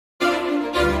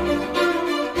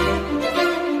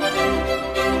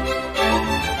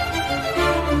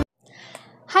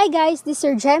Hi guys, this is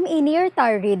your Gemini or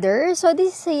Tarot Reader. So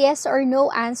this is a yes or no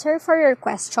answer for your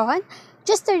question.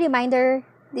 Just a reminder,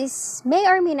 this may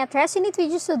or may not resonate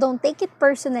with you, so don't take it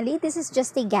personally. This is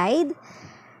just a guide.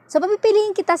 So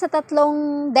papipiliin kita sa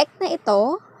tatlong deck na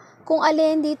ito kung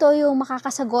alin dito yung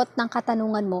makakasagot ng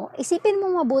katanungan mo. Isipin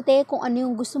mo mabuti kung ano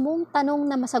yung gusto mong tanong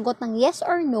na masagot ng yes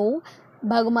or no.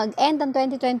 Bago mag-end ang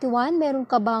 2021, meron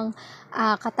ka bang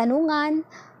katanungan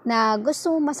na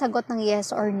gusto mong masagot ng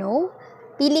yes or no?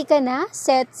 Pili ka na,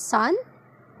 set, sun,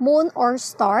 moon, or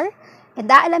star. And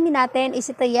alamin natin, is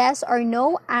it a yes or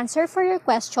no answer for your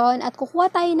question at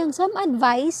kukuha tayo ng some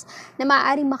advice na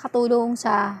maaaring makatulong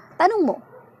sa tanong mo,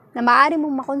 na maaari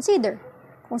mong makonsider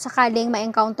kung sakaling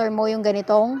ma-encounter mo yung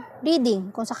ganitong reading,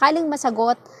 kung sakaling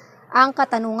masagot ang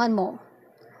katanungan mo.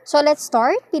 So let's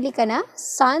start. Pili ka na,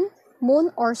 sun, moon,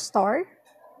 or star.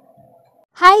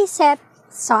 Hi, set,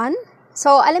 sun.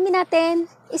 So alamin natin,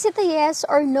 is it a yes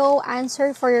or no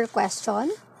answer for your question?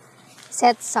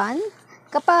 Set, sun.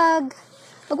 Kapag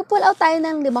mag-pull out tayo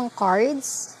ng 5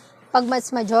 cards, pag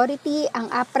mas majority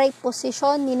ang upright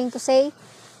position, meaning to say,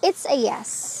 it's a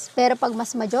yes. Pero pag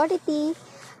mas majority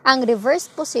ang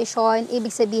reversed position,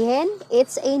 ibig sabihin,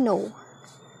 it's a no.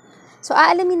 So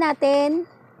aalamin natin,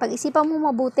 pag-isipan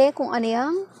mo mabuti kung ano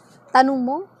yung tanong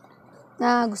mo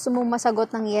na gusto mong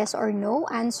masagot ng yes or no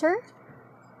answer.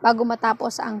 Bago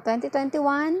matapos ang 2021,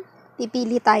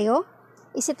 pipili tayo.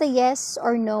 Is it a yes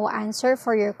or no answer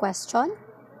for your question?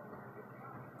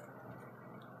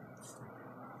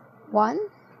 1,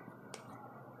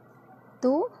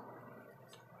 2,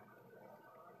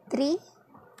 3,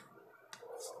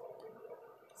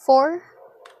 4,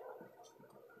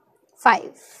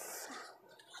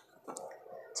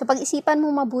 5. So pag-isipan mo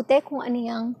mabuti kung ano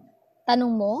yung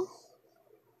tanong mo.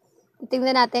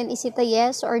 Tingnan natin, is it a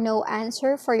yes or no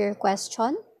answer for your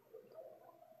question?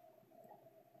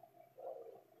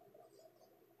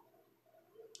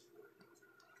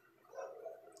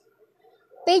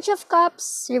 Page of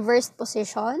Cups, reversed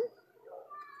position.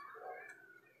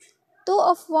 2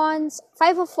 of Wands,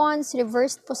 5 of Wands,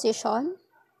 reversed position.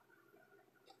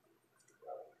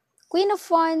 Queen of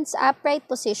Wands, upright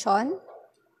position.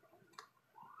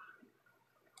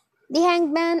 The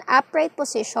Hangman, upright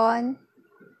position.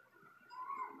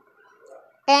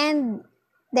 And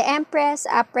the Empress,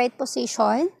 upright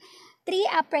position.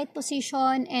 3 upright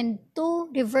position and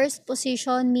 2 reversed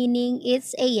position, meaning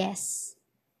it's a yes.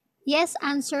 Yes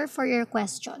answer for your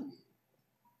question.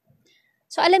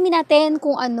 So alamin natin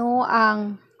kung ano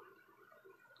ang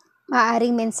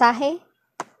maaaring mensahe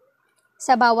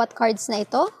sa bawat cards na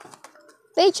ito.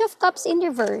 Page of Cups in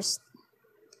reverse.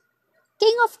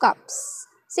 King of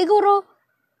Cups. Siguro,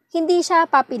 hindi siya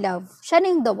puppy love. Siya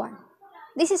na yung the one.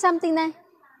 This is something na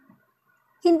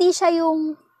hindi siya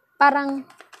yung parang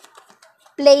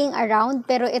playing around,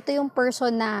 pero ito yung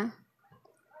person na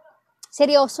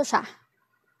seryoso siya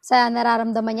sa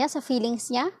nararamdaman niya, sa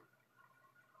feelings niya.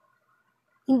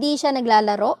 Hindi siya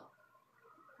naglalaro,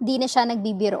 hindi na siya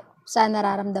nagbibiro sa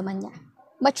nararamdaman niya.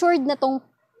 Matured na tong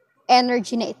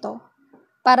energy na ito.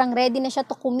 Parang ready na siya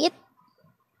to commit,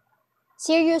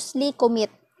 seriously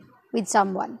commit with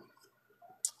someone.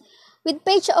 With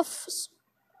Page of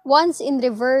Wands in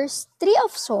reverse, 3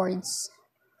 of Swords.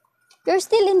 You're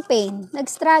still in pain.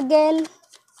 Nag-struggle.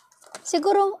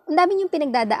 Siguro, ang dami niyong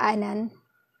pinagdadaanan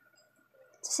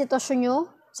sa sitwasyon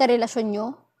nyo, sa relasyon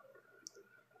nyo.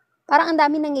 Parang ang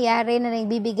dami nangyayari na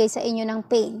nagbibigay sa inyo ng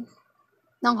pain,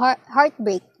 ng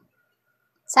heartbreak,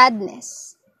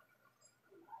 sadness.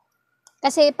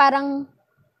 Kasi parang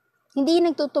hindi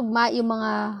nagtutugma yung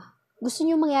mga gusto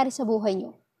nyo mangyari sa buhay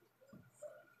nyo.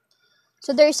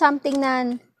 So there's something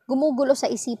na gumugulo sa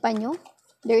isipan nyo.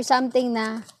 There's something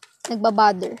na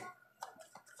nagbabother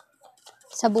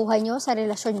sa buhay nyo, sa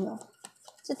relasyon nyo.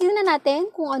 So tingnan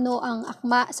natin kung ano ang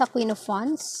akma sa Queen of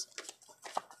Wands.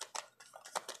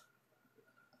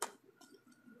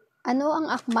 Ano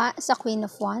ang akma sa Queen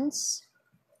of Wands?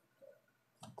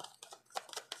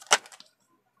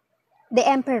 The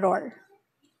Emperor.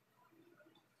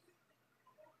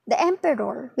 The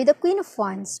Emperor with the Queen of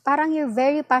Wands, parang you're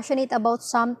very passionate about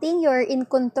something, you're in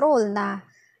control na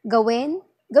gawin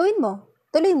mo,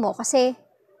 tuloy mo kasi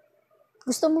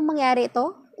gusto mong mangyari ito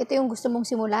yung gusto mong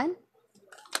simulan,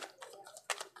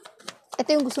 ito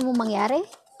yung gusto mong mangyari,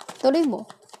 tuloy mo.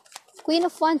 Queen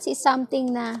of Wands is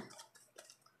something na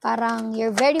parang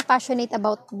you're very passionate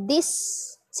about this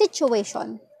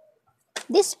situation,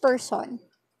 this person.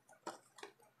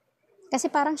 Kasi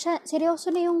parang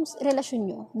seryoso na yung relasyon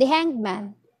nyo. The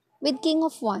Hangman with King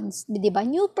of Wands. Diba?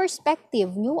 New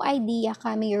perspective, new idea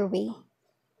coming your way.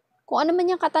 Kung ano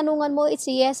man yung katanungan mo, it's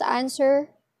a yes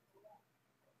answer.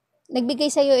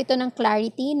 nagbigay sa'yo ito ng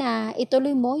clarity na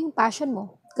ituloy mo yung passion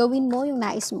mo. Gawin mo yung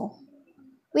nais mo.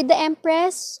 With the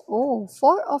Empress,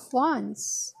 Four of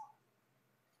Wands.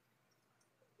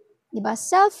 Diba?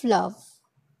 Self-love.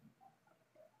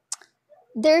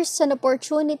 There's an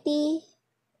opportunity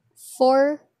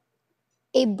for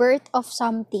a birth of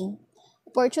something.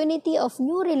 Opportunity of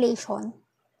new relation.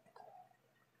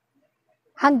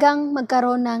 Hanggang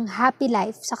magkaroon ng happy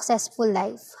life, successful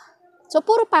life. So,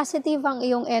 puro positive ang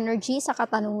iyong energy sa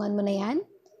katanungan mo na yan.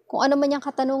 Kung ano man yung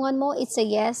katanungan mo, it's a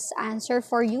yes answer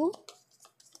for you.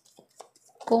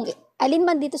 Kung alin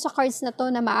man dito sa cards na to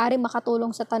na maaari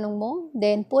makatulong sa tanong mo,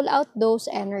 then pull out those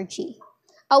energy.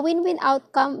 A win-win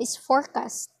outcome is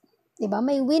forecast. Diba?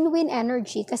 May win-win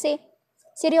energy. Kasi,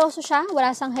 seryoso siya,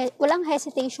 walang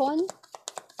hesitation.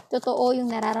 Totoo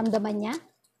yung nararamdaman niya.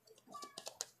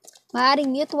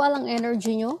 Maaring mutual ang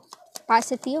energy nyo.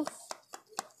 Positive.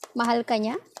 Mahal ka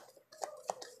niya.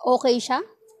 Okay siya.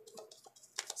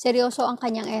 Seryoso ang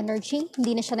kanyang energy.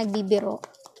 Hindi na siya nagbibiro.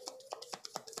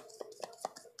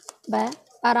 Ba?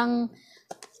 Parang,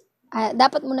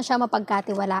 dapat mo na siya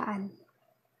mapagkatiwalaan.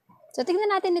 So,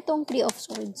 tingnan natin itong Three of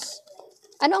Swords.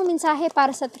 Ano ang mensahe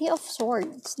para sa Three of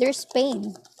Swords? There's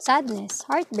pain, sadness,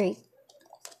 heartbreak.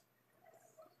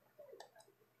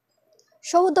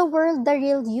 Show the world the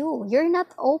real you. You're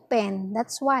not open.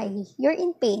 That's why. You're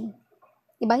in pain.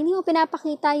 Diba? Hindi mo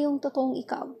pinapakita yung totoong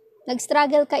ikaw.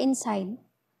 Nag-struggle ka inside.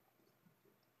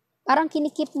 Parang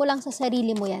kinikip mo lang sa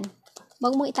sarili mo yan.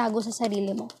 Huwag mong itago sa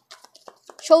sarili mo.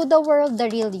 Show the world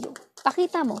the real you.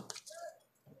 Pakita mo.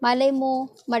 Malay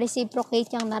mo,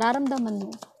 ma-reciprocate yung nararamdaman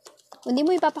mo. Kung hindi mo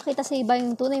ipapakita sa iba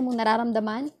yung tunay mong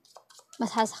nararamdaman,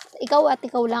 ikaw at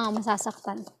ikaw lang ang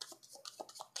masasaktan.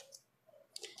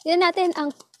 Tignan natin ang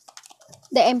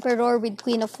The Emperor with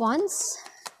Queen of Wands.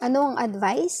 Ano ang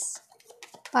advice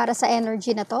para sa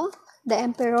energy na to? The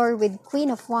Emperor with Queen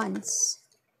of Wands.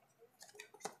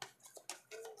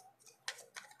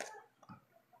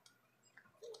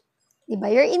 Diba?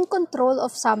 You're in control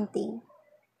of something.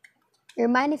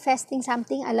 You're manifesting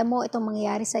something. Alam mo itong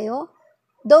mangyayari sa'yo.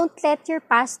 Don't let your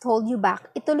past hold you back.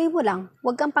 Ituloy mo lang.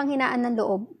 Huwag kang panghinaan ng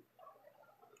loob.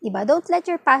 Diba? Don't let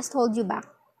your past hold you back.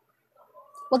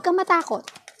 Huwag kang matakot.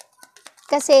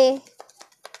 Kasi,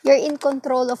 you're in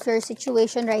control of your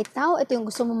situation right now. Ito yung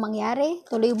gusto mong mangyari.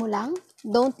 Tuloy mo lang.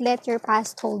 Don't let your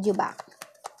past hold you back.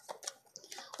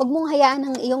 Huwag mong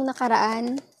hayaan ang iyong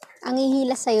nakaraan ang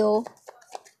hihila sa'yo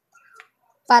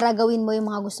para gawin mo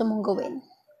yung mga gusto mong gawin.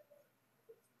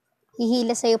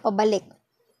 Hihila sa'yo pabalik.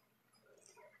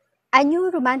 A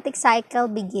new romantic cycle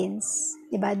begins.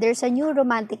 Diba? There's a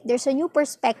new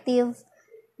perspective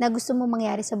na gusto mo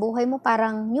mangyari sa buhay mo,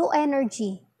 parang new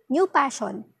energy, new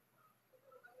passion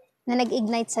na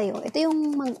nag-ignite sa'yo. Ito yung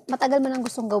matagal mo nang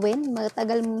gustong gawin,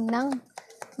 matagal mo nang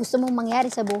gusto mong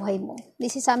mangyari sa buhay mo.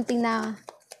 This is something na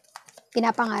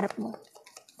pinapangarap mo.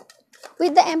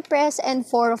 With the Empress and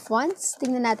Four of Wands,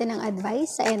 tingnan natin ang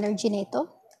advice sa energy na ito.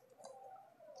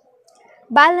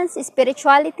 Balance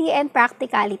spirituality and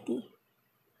practicality.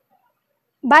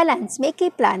 Balance, make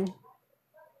a plan.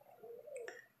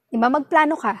 Diba,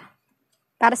 magplano ka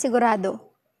para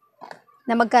sigurado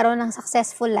na magkaroon ng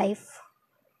successful life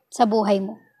sa buhay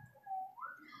mo.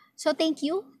 So, thank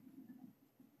you.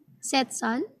 Set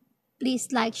Sun,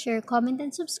 please like, share, comment,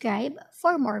 and subscribe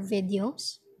for more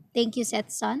videos. Thank you,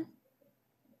 Set Sun.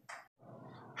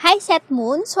 Hi, Set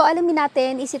Moon. So, alamin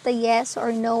natin, is it a yes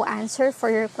or no answer for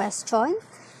your question?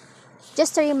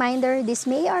 Just a reminder, this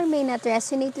may or may not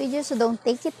resonate with you, so don't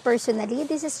take it personally.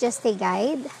 This is just a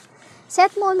guide.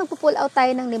 Set Moon, magpupull out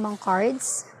tayo ng 5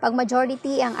 cards. Pag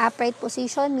majority ang upright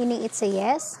position, meaning it's a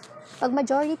yes. Pag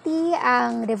majority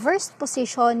ang reversed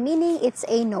position, meaning it's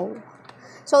a no.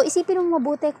 So, isipin mo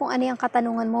mabuti kung ano yung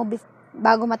katanungan mo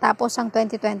bago matapos ang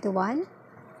 2021.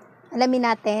 Alamin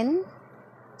natin,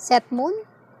 Set Moon,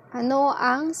 ano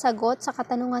ang sagot sa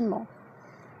katanungan mo?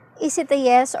 Is it a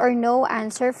yes or no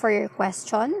answer for your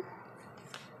question?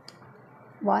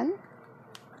 1,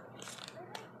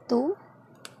 2,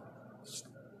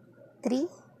 3,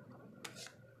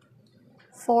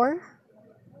 4,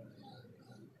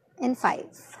 and 5.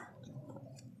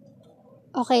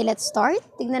 Okay, let's start.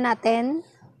 Tignan natin.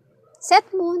 Set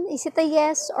Moon, is it a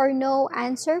yes or no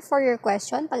answer for your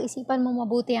question? Pag-isipan mo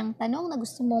mabuti ang tanong na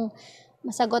gusto mong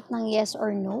masagot ng yes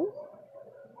or no.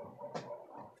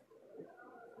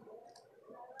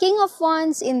 King of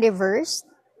Wands in reverse.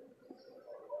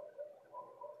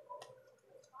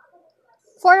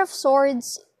 Four of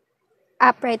Swords,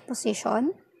 upright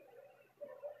position.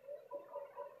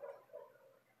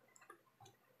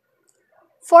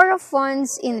 Four of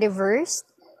Wands in reverse.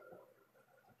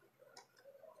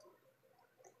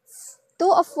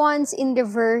 Two of Wands in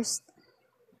reverse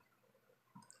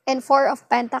and Four of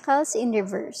Pentacles in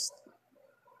reverse.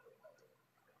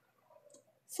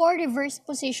 4 reverse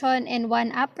position and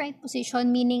 1 upright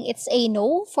position, meaning it's a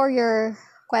no for your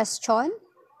question.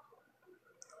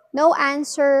 No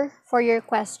answer for your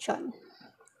question.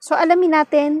 So, alamin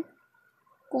natin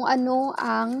kung ano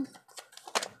ang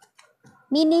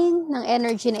meaning ng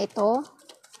energy na ito.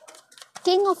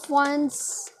 King of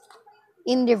Wands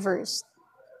in reverse.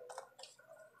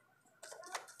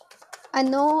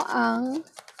 Ano ang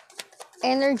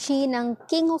energy ng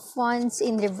King of Wands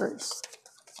in reverse?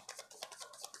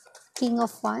 King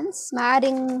of Wands,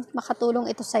 maaring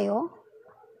makatulong ito sa'yo.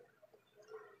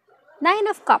 9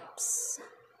 of Cups.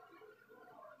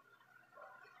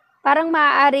 Parang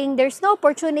maaaring there's no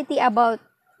opportunity about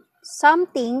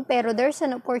something, pero there's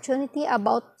an opportunity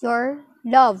about your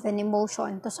love and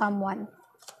emotion to someone.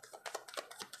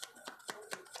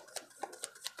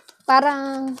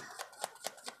 Parang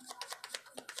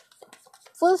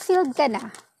fulfilled ka na.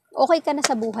 Okay ka na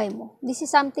sa buhay mo. This is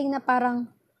something na parang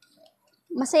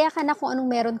masaya ka na kung anong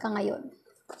meron ka ngayon.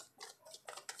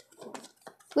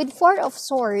 With 4 of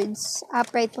Swords,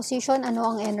 upright position, ano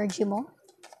ang energy mo?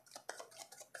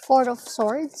 4 of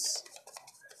Swords.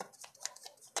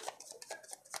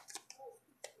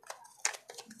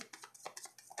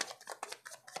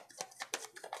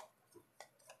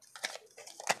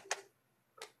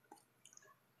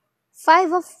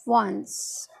 Five of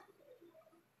Wands.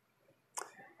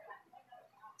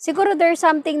 Siguro there's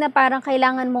something na parang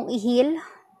kailangan mong i-heal.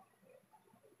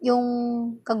 Yung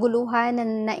kaguluhan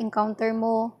na na-encounter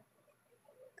mo.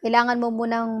 Kailangan mo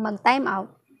munang mag-time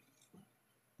out.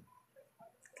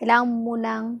 Kailangan mo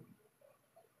munang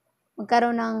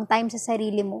magkaroon ng time sa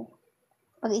sarili mo.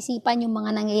 Pag-isipan yung mga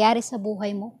nangyayari sa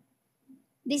buhay mo.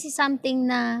 This is something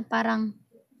na parang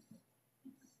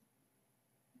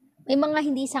may mga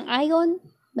hindi sang-ayon,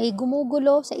 may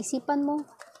gumugulo sa isipan mo.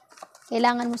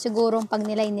 Kailangan mo sigurong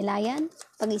pagnilay-nilayan,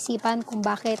 pag-isipan kung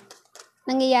bakit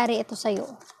nangyayari ito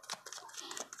sa'yo.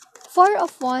 4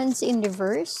 of Wands in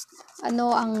reverse.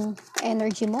 Ano ang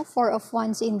energy mo? 4 of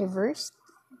Wands in reverse.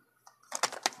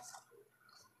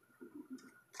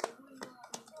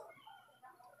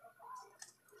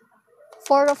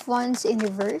 Four of Wands in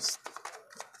reverse.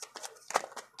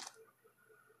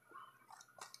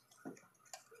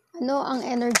 Ano ang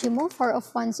energy mo? 4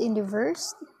 of Wands in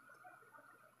reverse.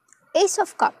 Ace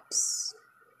of Cups.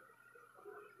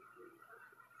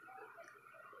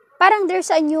 Parang there's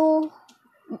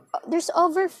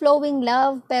overflowing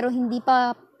love, pero hindi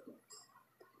pa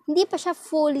siya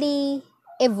fully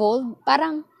evolved.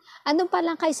 Parang ano pa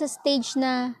lang kayo sa stage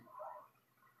na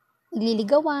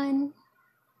nagliligawan.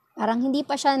 Parang hindi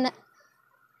pa siya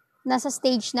nasa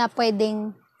stage na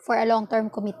pwedeng for a long-term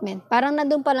commitment. Parang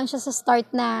nandun pa lang siya sa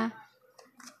start ng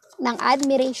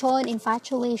admiration,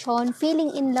 infatuation,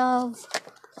 feeling in love.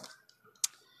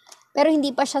 Pero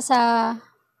hindi pa siya sa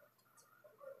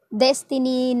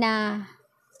destiny na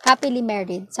happily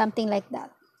married, something like that.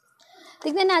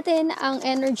 Tignan natin ang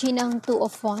energy ng Two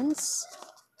of Wands.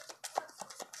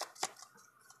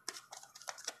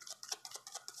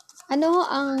 Ano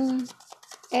ang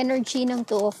energy ng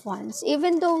Two of Wands?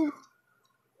 Even though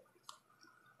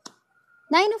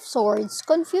Nine of Swords,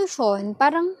 confusion,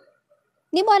 parang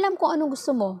hindi mo alam kung anong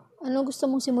gusto mo. Anong gusto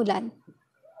mong simulan.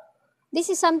 This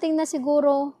is something na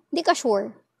siguro hindi ka sure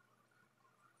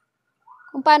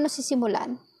kung paano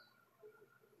sisimulan.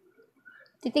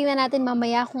 Titingnan natin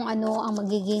mamaya kung ano ang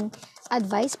magiging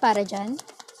advice para dyan.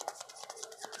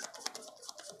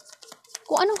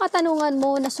 Kung anong katanungan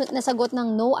mo nasagot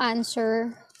ng no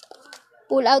answer,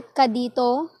 pull out ka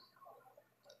dito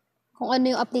kung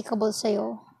ano yung applicable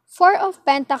sa'yo. 4 of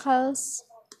Pentacles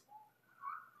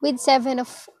with 7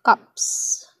 of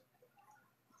Cups.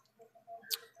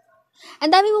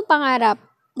 Ang dami mong pangarap,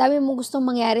 dami mong gustong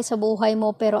mangyari sa buhay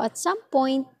mo, pero at some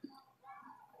point,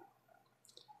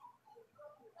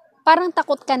 parang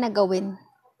takot ka na gawin.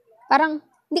 Parang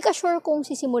hindi ka sure kung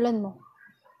sisimulan mo.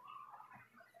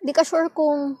 Hindi ka sure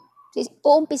kung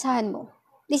uumpisahan mo.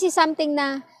 This is something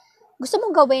na gusto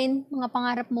mong gawin, mga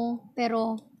pangarap mo,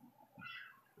 pero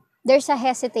there's a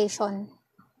hesitation.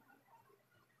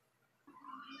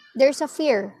 There's a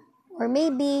fear. Or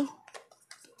maybe,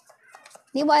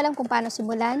 hindi mo alam kung paano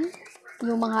simulan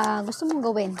yung mga gusto mong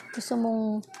gawin. Gusto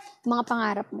mong mga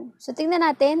pangarap mo. So, tingnan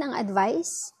natin ang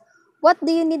advice. What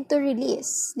do you need to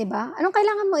release? Diba? Anong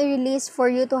kailangan mo i-release for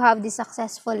you to have this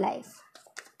successful life?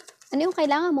 Ano yung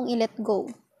kailangan mong i-let go?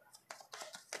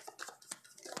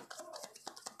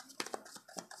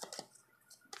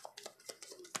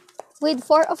 With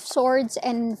 4 of Swords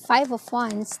and 5 of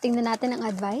Wands, tingnan natin ang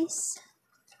advice.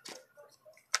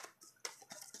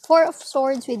 Four of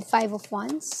Swords with Five of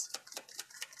Wands.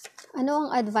 Ano ang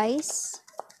advice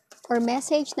or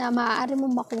message na maaari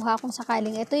mong makuha kung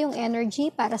sakaling ito yung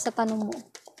energy para sa tanong mo?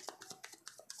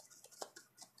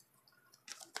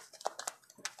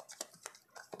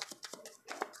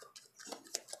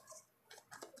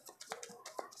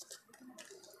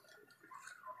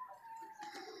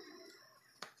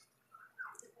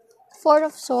 Four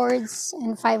of Swords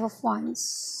and Five of Wands.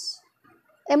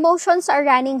 Emotions are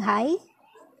running high.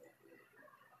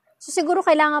 So, siguro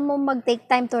kailangan mo mag-take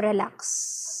time to relax.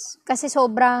 Kasi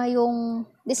sobra yung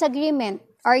disagreement,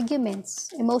 arguments,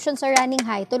 emotions are running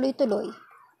high, tuloy-tuloy.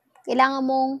 Kailangan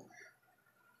mong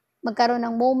magkaroon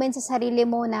ng moment sa sarili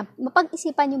mo na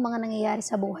mapag-isipan yung mga nangyayari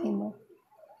sa buhay mo.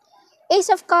 Ace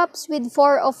of Cups with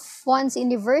Four of Wands in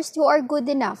reverse, you are good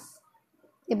enough.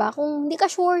 Diba? Kung hindi ka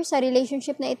sure sa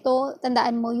relationship na ito,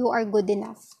 tandaan mo, you are good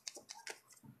enough.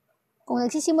 Kung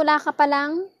nagsisimula ka pa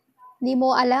lang, hindi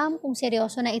mo alam kung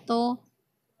seryoso na ito,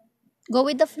 go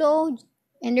with the flow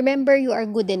and remember you are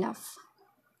good enough.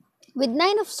 With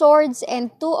Nine of Swords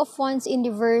and Two of Wands in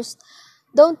reverse,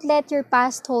 don't let your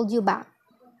past hold you back.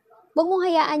 Huwag mong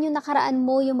hayaan yung nakaraan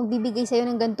mo yung magbibigay sa'yo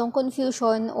ng gantong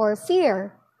confusion or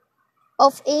fear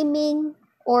of aiming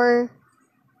or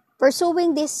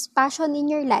pursuing this passion in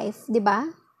your life, di ba?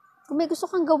 Kung may gusto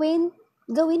kang gawin,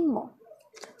 gawin mo.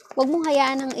 Huwag mong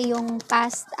hayaan ang iyong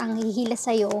past ang hihila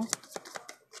sa'yo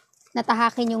na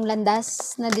tahakin yung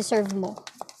landas na deserve mo.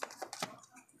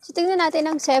 So, tingnan natin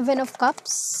ang Seven of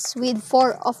Cups with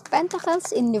Four of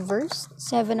Pentacles in reverse.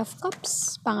 Seven of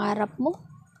Cups, pangarap mo.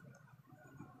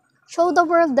 Show the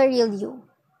world the real you.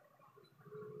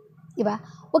 Diba?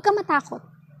 Huwag ka matakot.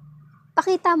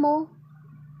 Pakita mo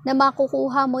na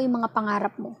makukuha mo yung mga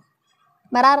pangarap mo.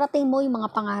 Mararating mo yung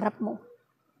mga pangarap mo.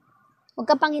 Huwag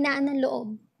kang panghinaan ng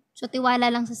loob. So,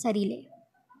 tiwala lang sa sarili.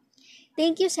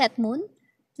 Thank you, Set Moon.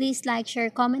 Please like,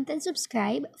 share, comment, and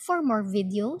subscribe for more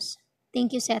videos.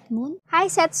 Thank you, Set Moon. Hi,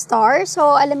 Set Star.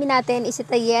 So, alamin natin, is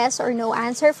it a yes or no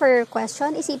answer for your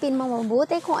question? Isipin mo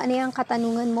mabuti kung ano yung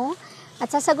katanungan mo.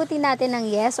 At sasagutin natin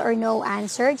ng yes or no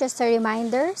answer. Just a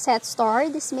reminder, Set Star,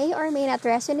 this may or may not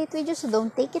resonate with you, so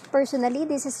don't take it personally.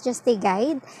 This is just a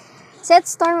guide. Set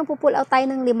Star, magpupull out tayo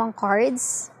ng 5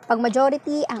 cards. Pag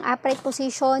majority, ang upright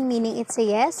position, meaning it's a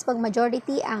yes. Pag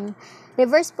majority, ang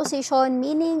reverse position,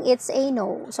 meaning it's a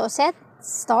no. So, Set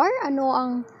Star,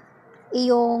 anong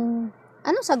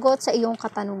sagot sa iyong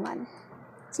katanungan?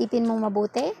 Sipin mong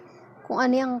mabuti kung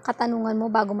ano yung katanungan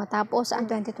mo bago matapos ang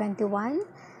 2021.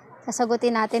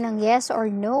 Sasagutin natin ang yes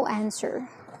or no answer.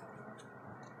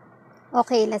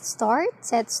 Okay, let's start.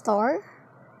 Set Star.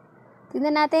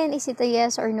 Tignan natin, is it a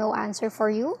yes or no answer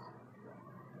for you?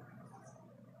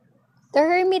 The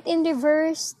Hermit in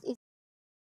reverse.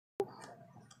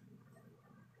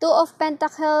 Two of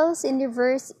Pentacles in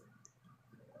reverse.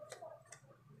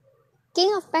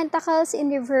 King of Pentacles in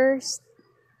reverse.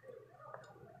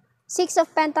 Six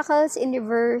of Pentacles in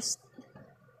reverse.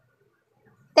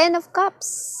 Ten of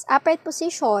Cups, upright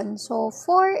position. So,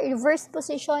 4 reverse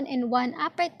position and 1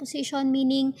 upright position,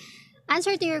 meaning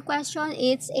answer to your question,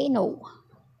 it's a no.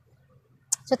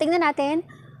 So, tingnan natin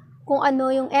kung ano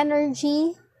yung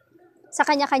energy sa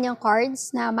kanya-kanyang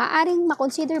cards na maaring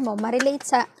makonsider mo,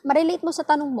 ma-relate mo sa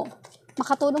tanong mo,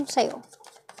 makatulong sa'yo.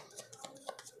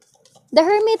 The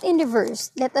Hermit in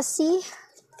reverse. Let us see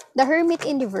the Hermit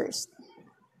in reverse.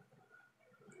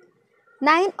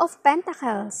 Nine of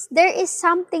Pentacles. There is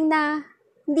something na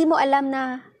hindi mo alam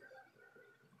na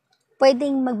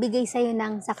pwedeng magbigay sa'yo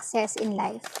ng success in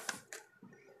life.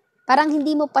 Parang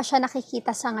hindi mo pa siya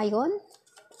nakikita sa ngayon.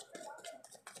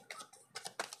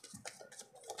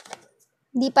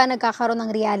 Hindi pa nagkakaroon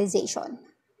ng realization.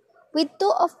 With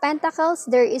Two of Pentacles,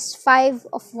 there is Five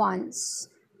of Wands.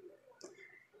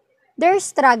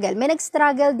 There's struggle. May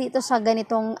nag-struggle dito sa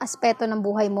ganitong aspeto ng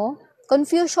buhay mo.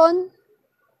 Confusion,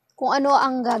 kung ano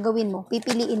ang gagawin mo,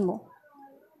 pipiliin mo.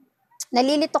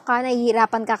 Nalilito ka,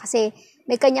 nahihirapan ka kasi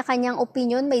may kanya-kanyang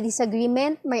opinion, may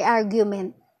disagreement, may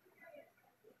argument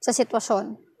sa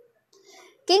sitwasyon.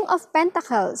 King of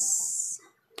Pentacles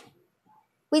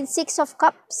with Six of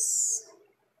Cups.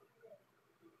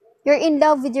 You're in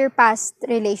love with your past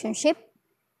relationship.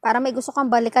 Parang may gusto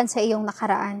kang balikan sa iyong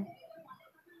nakaraan.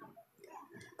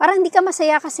 Parang hindi ka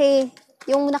masaya kasi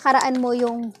yung nakaraan mo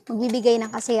yung magbibigay ng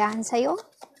kasiyahan sa'yo.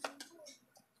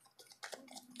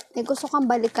 May gusto kang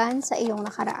balikan sa iyong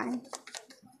nakaraan.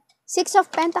 Six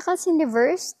of Pentacles in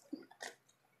reverse.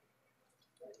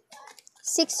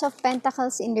 Six of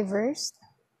Pentacles in reverse.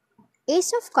 Ace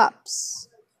of Cups.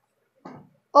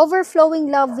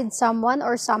 Overflowing love with someone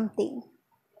or something.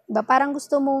 Diba? Parang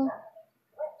gusto mong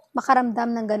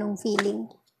makaramdam ng ganong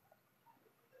feeling.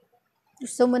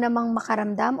 Gusto mo namang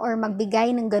makaramdam or magbigay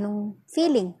ng ganong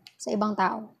feeling sa ibang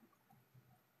tao.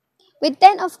 With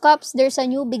 10 of Cups, there's a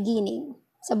new beginning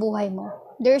sa buhay mo.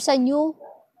 There's a new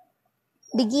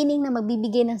beginning na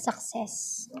magbibigay ng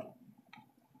success.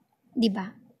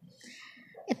 Diba?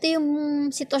 Ito yung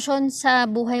sitwasyon sa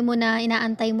buhay mo na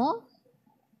inaantay mo.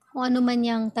 Kung ano man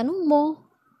yung tanong mo.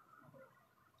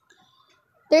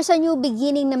 There's a new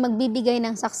beginning na magbibigay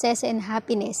ng success and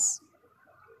happiness.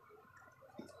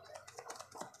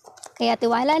 Kaya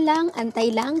tiwala lang, antay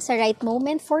lang sa right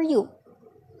moment for you.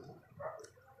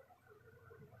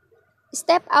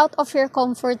 Step out of your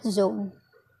comfort zone.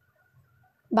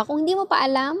 Kung hindi mo pa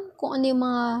alam kung ano yung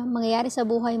mga mangyayari sa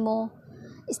buhay mo,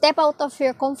 step out of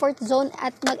your comfort zone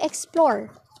at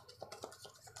mag-explore.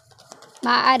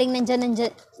 Maaaring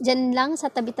nandyan lang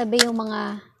sa tabi-tabi yung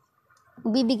mga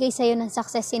bibigay sa'yo ng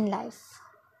success in life.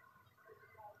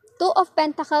 2 of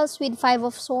Pentacles with 5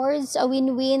 of Swords, a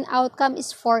win-win outcome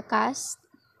is forecast.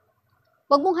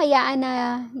 Huwag mong hayaan na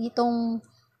itong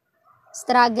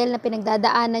struggle na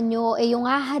pinagdadaanan nyo yung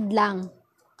ahad lang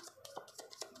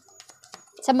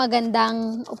sa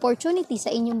magandang opportunity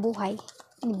sa inyong buhay.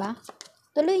 Diba?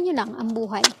 Tuloy nyo lang ang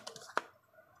buhay.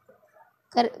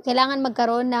 Kailangan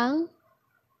magkaroon ng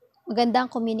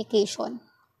magandang communication.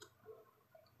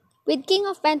 With King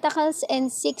of Pentacles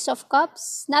and 6 of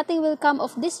Cups, nothing will come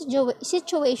of this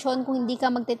situation kung hindi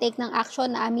ka magte-take ng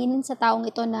action na aminin sa taong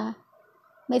ito na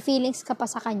may feelings ka pa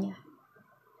sa kanya.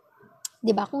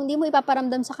 Diba? Kung hindi mo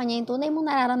ipaparamdam sa kanya yung tunay mong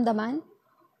nararamdaman,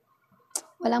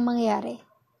 walang mangyayari.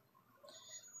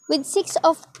 With 6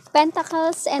 of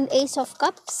Pentacles and Ace of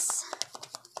Cups,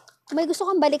 may gusto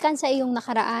kang balikan sa iyong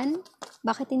nakaraan,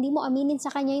 bakit hindi mo aminin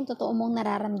sa kanya yung totoo mong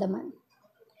nararamdaman?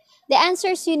 The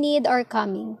answers you need are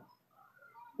coming.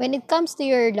 When it comes to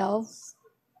your love,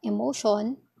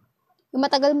 emotion, yung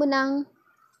matagal mo nang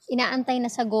inaantay na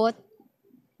sagot,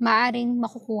 maaring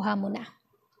makukuha mo na.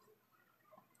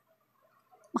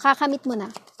 Makakamit mo na.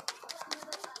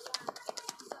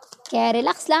 Kaya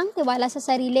relax lang, tiwala sa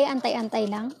sarili, antay-antay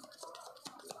lang.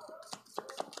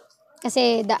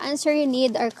 Kasi the answer you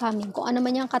need are coming. Kung ano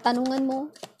man yung katanungan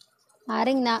mo,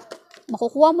 maaring na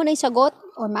makukuha mo na yung sagot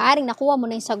or maaring nakuha mo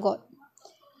na yung sagot.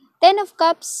 10 of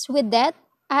Cups with that,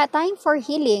 a time for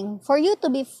healing, for you to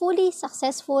be fully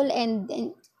successful and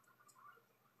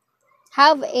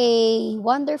have a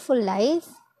wonderful life,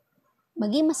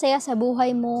 maging masaya sa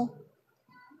buhay mo,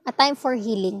 a time for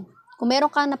healing. Kung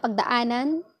meron kang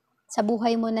napagdaanan sa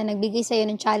buhay mo na nagbigay sa'yo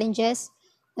ng challenges,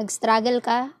 nag-struggle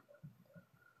ka,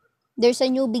 there's a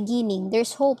new beginning.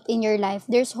 There's hope in your life.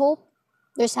 There's hope.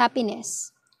 There's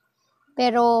happiness.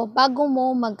 Pero bago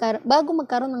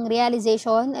magkaroon ng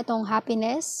realization, itong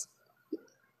happiness,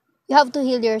 you have to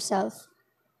heal yourself.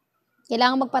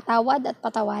 Kailangan magpatawad at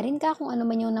patawarin ka kung ano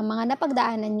man yung mga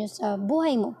napagdaanan nyo sa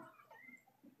buhay mo.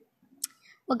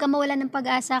 Huwag ka mawala ng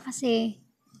pag-asa kasi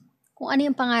kung ano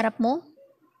yung pangarap mo,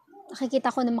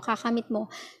 nakikita ko na makakamit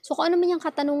mo. So kung ano man yung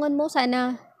katanungan mo,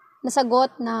 sana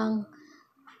nasagot ng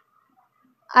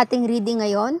ating reading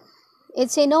ngayon.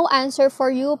 It's a no answer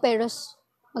for you, pero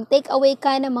mag-take away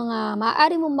ka ng mga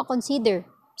maaari mong makonsider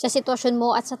sa sitwasyon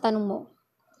mo at sa tanong mo.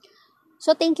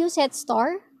 So thank you, Set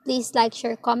Star. Please like,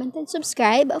 share, comment, and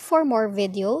subscribe for more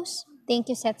videos. Thank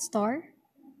you, Set Star.